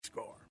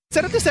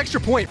Set up this extra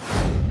point.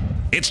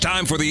 It's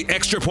time for the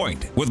Extra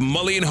Point with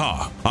Mulligan and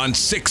Haugh on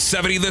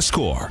 670 The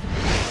Score.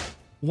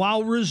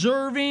 While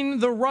reserving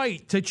the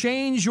right to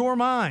change your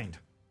mind.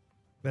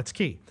 That's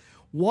key.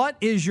 What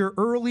is your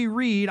early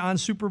read on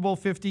Super Bowl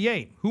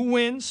 58? Who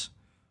wins?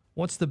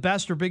 What's the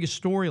best or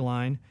biggest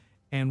storyline?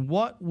 And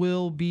what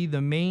will be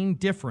the main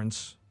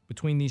difference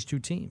between these two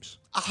teams?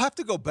 I'll have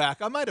to go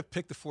back. I might have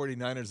picked the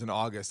 49ers in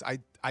August.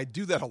 I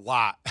do that a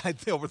lot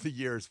over the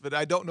years, but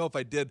I don't know if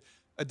I did.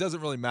 It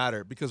doesn't really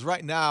matter because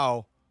right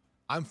now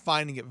I'm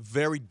finding it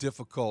very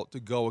difficult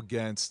to go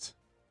against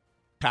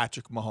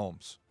Patrick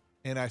Mahomes.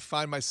 And I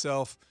find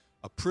myself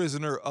a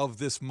prisoner of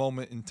this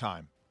moment in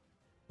time,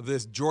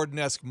 this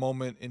Jordan-esque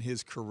moment in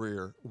his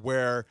career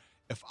where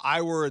if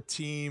I were a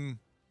team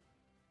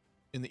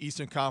in the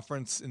Eastern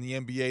Conference in the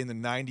NBA in the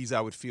 90s,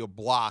 I would feel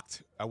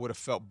blocked. I would have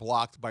felt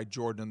blocked by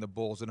Jordan and the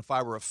Bulls. And if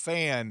I were a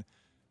fan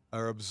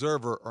or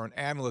observer or an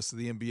analyst of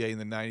the NBA in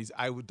the 90s,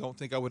 don't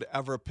think I would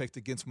ever have picked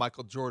against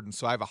Michael Jordan.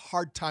 So I have a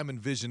hard time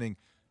envisioning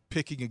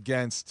picking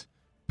against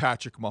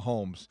Patrick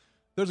Mahomes.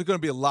 There's going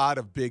to be a lot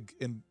of big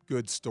and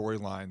good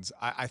storylines.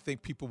 I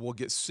think people will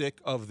get sick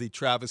of the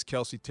Travis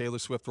Kelce, Taylor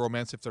Swift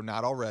romance if they're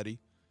not already,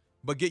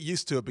 but get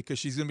used to it because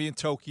she's going to be in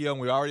Tokyo,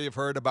 and we already have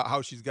heard about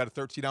how she's got a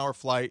 13-hour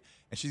flight,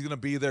 and she's going to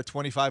be there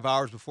 25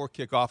 hours before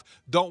kickoff.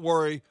 Don't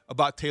worry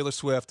about Taylor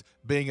Swift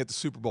being at the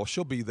Super Bowl.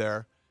 She'll be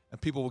there, and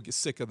people will get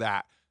sick of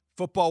that.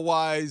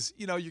 Football-wise,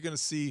 you're going to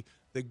see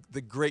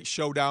the great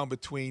showdown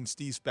between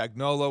Steve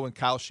Spagnuolo and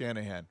Kyle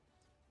Shanahan.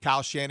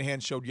 Kyle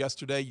Shanahan showed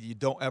yesterday you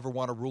don't ever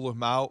want to rule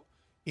him out.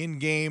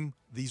 In-game,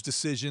 these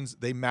decisions,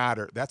 they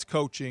matter. That's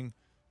coaching,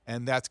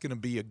 and that's going to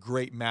be a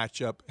great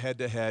matchup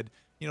head-to-head.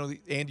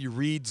 Andy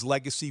Reid's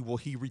legacy, will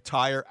he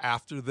retire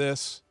after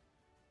this?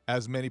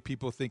 As many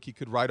people think he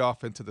could ride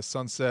off into the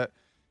sunset.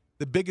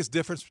 The biggest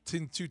difference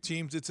between the two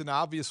teams, it's an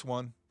obvious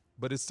one,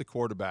 but it's the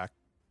quarterback.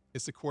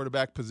 It's the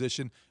quarterback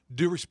position.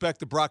 Due respect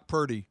to Brock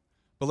Purdy,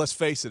 but let's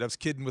face it, I was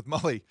kidding with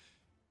Mully.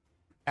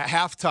 At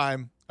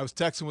halftime, I was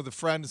texting with a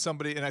friend and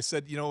somebody, and I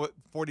said, you know what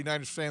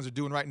 49ers fans are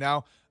doing right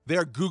now?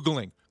 They're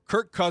Googling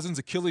Kirk Cousins'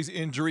 Achilles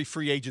injury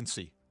free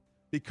agency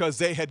because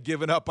they had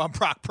given up on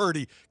Brock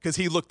Purdy because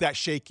he looked that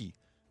shaky.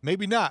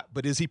 Maybe not,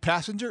 but is he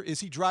passenger? Is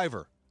he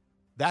driver?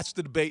 That's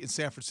the debate in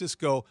San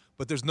Francisco,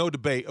 but there's no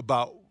debate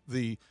about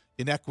the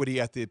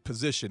inequity at the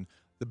position.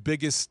 The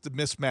biggest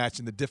mismatch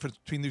and the difference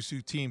between these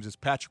two teams is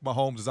Patrick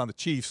Mahomes is on the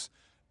Chiefs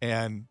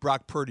and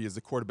Brock Purdy is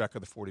the quarterback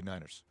of the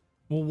 49ers.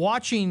 Well,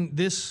 watching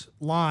this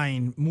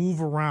line move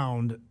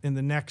around in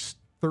the next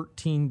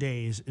 13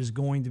 days is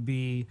going to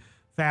be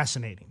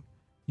fascinating.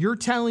 You're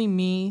telling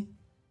me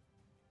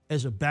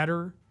as a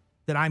bettor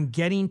that I'm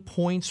getting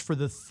points for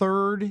the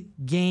third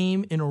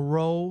game in a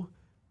row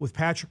with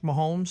Patrick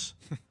Mahomes?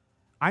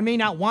 I may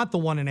not want the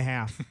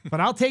 1.5,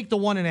 but I'll take the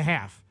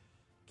 1.5.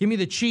 Give me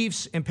the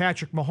Chiefs and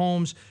Patrick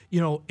Mahomes.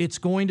 It's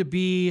going to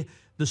be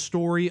the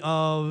story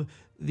of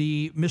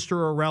the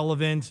Mr.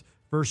 Irrelevant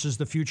versus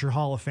the future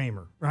Hall of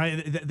Famer,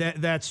 right?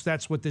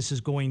 That's what this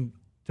is going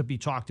to be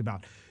talked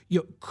about.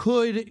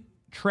 Could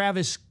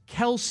Travis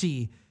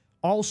Kelce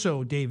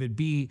also, David,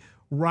 be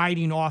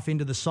riding off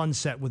into the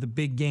sunset with a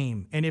big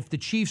game? And if the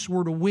Chiefs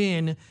were to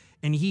win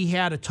and he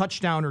had a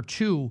touchdown or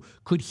two,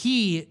 could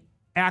he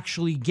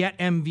actually get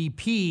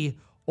MVP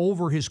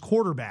over his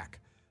quarterback?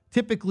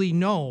 Typically,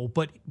 no,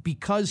 but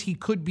because he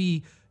could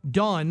be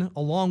done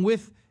along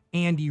with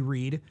Andy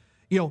Reid,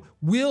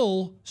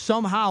 will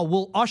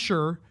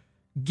Usher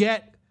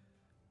get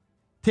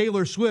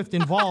Taylor Swift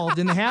involved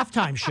in the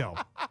halftime show?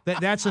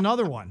 That's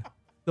another one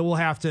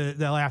that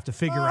they'll have to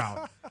figure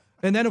out.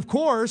 And then, of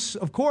course,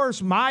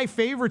 my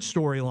favorite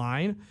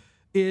storyline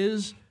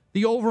is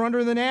the over-under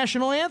in the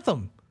national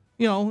anthem.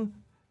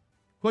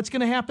 What's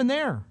going to happen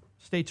there?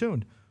 Stay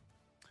tuned.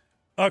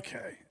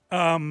 Okay.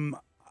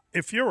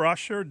 If you're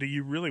Usher, do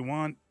you really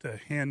want to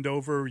hand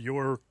over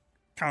your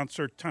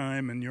concert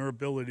time and your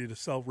ability to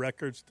sell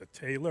records to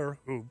Taylor,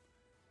 who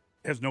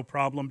has no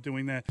problem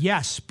doing that?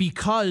 Yes,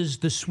 because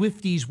the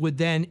Swifties would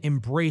then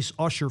embrace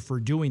Usher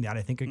for doing that.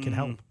 I think it can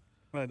help.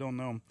 I don't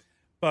know.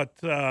 But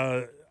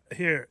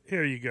here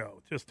you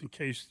go, just in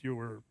case you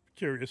were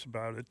curious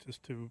about it,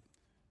 just to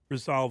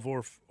resolve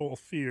all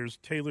fears.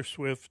 Taylor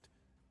Swift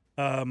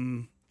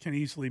can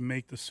easily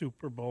make the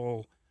Super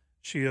Bowl.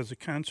 She has a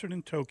concert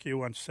in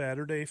Tokyo on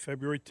Saturday,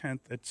 February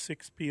 10th at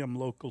 6 p.m.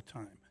 local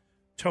time.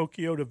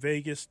 Tokyo to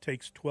Vegas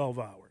takes 12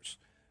 hours.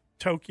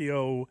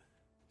 Tokyo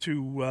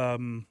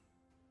to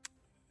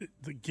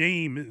the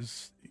game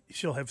is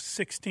she'll have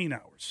 16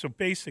 hours. So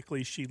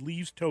basically she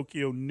leaves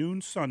Tokyo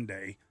noon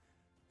Sunday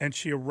and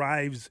she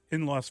arrives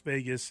in Las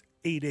Vegas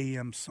 8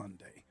 a.m.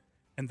 Sunday.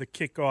 And the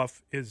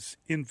kickoff is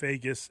in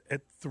Vegas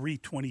at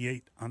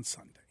 3:28 on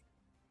Sunday.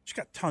 She's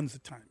got tons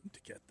of time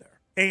to get there.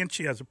 And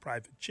she has a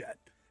private jet.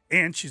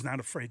 And she's not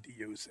afraid to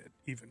use it,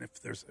 even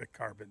if there's a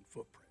carbon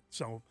footprint.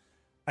 So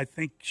I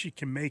think she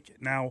can make it.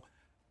 Now,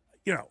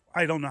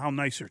 I don't know how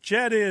nice her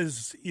jet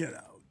is.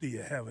 Do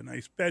you have a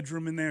nice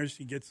bedroom in there so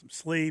you get some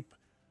sleep?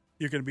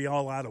 You're going to be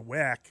all out of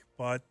whack.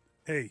 But,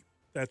 hey,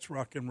 that's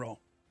rock and roll.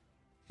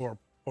 Or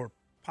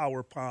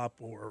power pop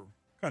or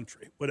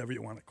country, whatever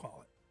you want to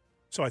call it.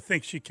 So I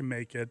think she can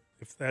make it.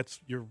 If that's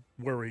your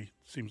worry,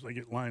 seems like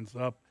it lines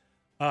up.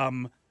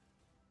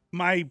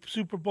 My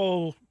Super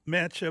Bowl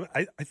matchup,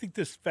 I think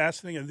this is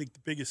fascinating. I think the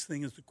biggest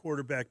thing is the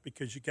quarterback,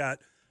 because you got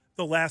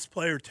the last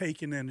player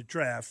taken in a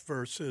draft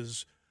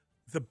versus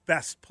the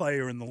best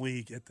player in the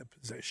league at the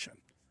position.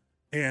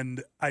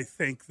 And I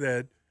think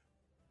that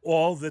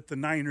all that the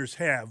Niners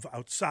have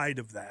outside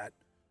of that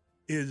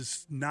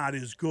is not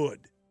as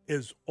good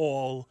as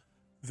all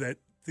that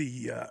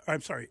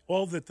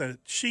all that the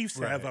Chiefs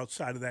have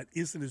outside of that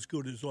isn't as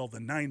good as all the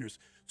Niners.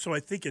 So I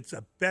think it's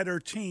a better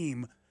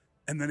team,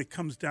 and then it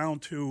comes down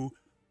to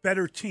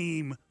better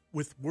team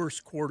with worse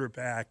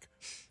quarterback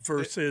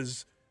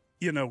versus,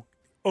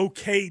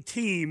 okay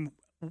team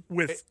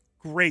with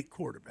great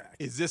quarterback.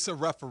 Is this a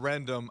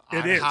referendum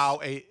on how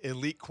a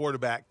elite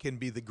quarterback can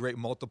be the great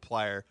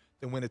multiplier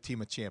and win a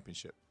team a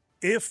championship?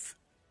 If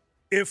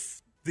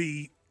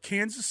the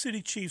Kansas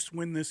City Chiefs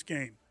win this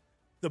game,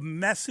 the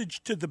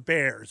message to the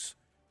Bears,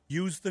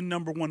 use the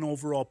number 1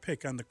 overall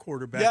pick on the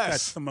quarterback. Yes.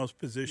 That's the most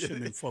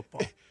position in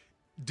football.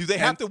 Do they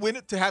have to win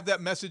it to have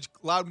that message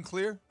loud and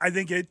clear? I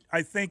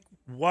think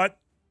what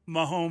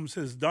Mahomes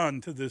has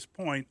done to this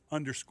point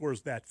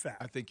underscores that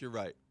fact. I think you're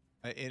right.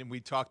 And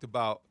we talked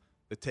about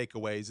the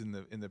takeaways in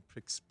the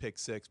pick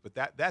six, but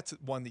that's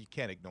one that you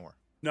can't ignore.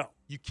 No.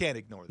 You can't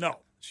ignore that. No,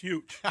 it's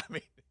huge. I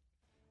mean,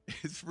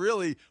 it's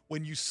really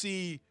when you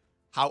see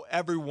how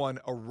everyone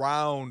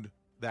around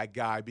that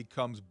guy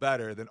becomes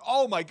better than,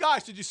 oh my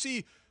gosh, did you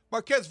see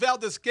Marquez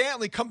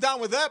Valdez-Scantling come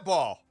down with that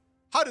ball?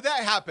 How did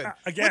that happen?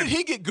 Again, when did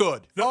he get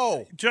good?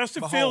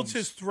 Justin Mahomes. Fields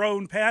has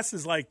thrown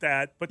passes like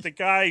that, but the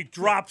guy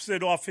drops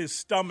it off his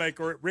stomach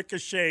or it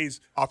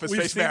ricochets. Off his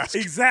face mask.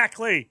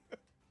 Exactly.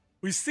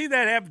 We see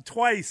that happen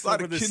twice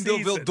over the season. A lot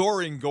of Kindle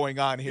Vildoring going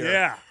on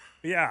here.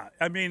 Yeah.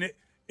 I mean,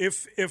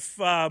 if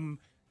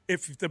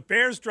the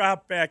Bears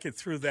dropped back and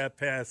threw that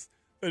pass,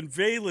 then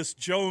Velus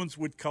Jones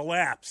would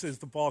collapse as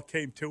the ball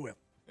came to him.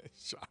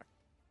 Shock.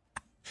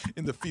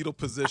 In the fetal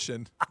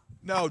position.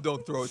 No,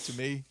 don't throw it to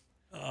me.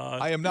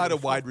 I am not a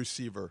wide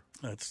receiver.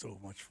 That's so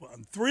much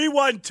fun.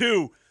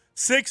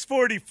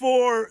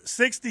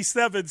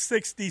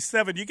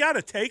 312-644-6767. You got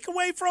a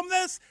takeaway from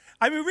this?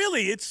 I mean,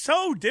 really, it's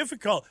so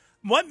difficult.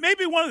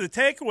 Maybe one of the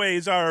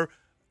takeaways are,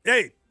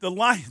 hey, the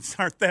Lions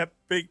aren't that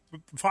big,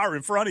 far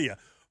in front of you.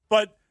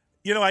 But,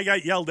 I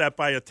got yelled at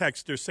by a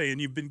texter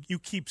saying you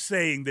keep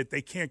saying that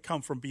they can't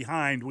come from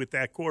behind with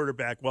that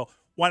quarterback. Well,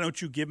 why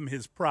don't you give him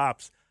his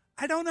props?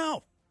 I don't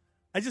know.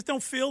 I just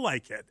don't feel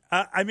like it.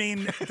 I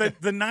mean,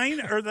 the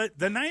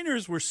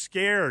Niners were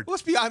scared.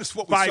 Let's be honest.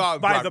 What we saw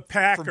by the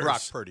Packers from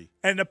Brock Purdy,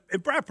 and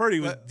Brock Purdy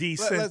was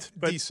decent,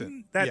 but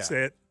decent. That's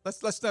it.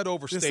 Let's not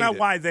overstate it. That's not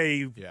why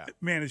they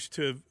managed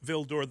to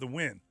Vildor the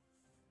win.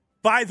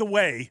 By the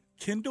way,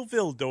 Kindle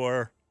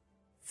Vildor,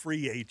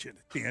 free agent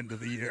at the end of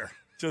the year.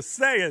 Just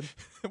saying.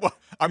 Well,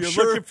 You're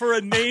looking for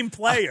a name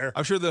player.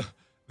 I'm sure the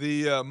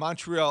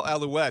Montreal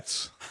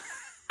Alouettes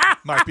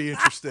might be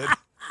interested.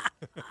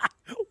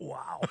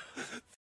 Wow.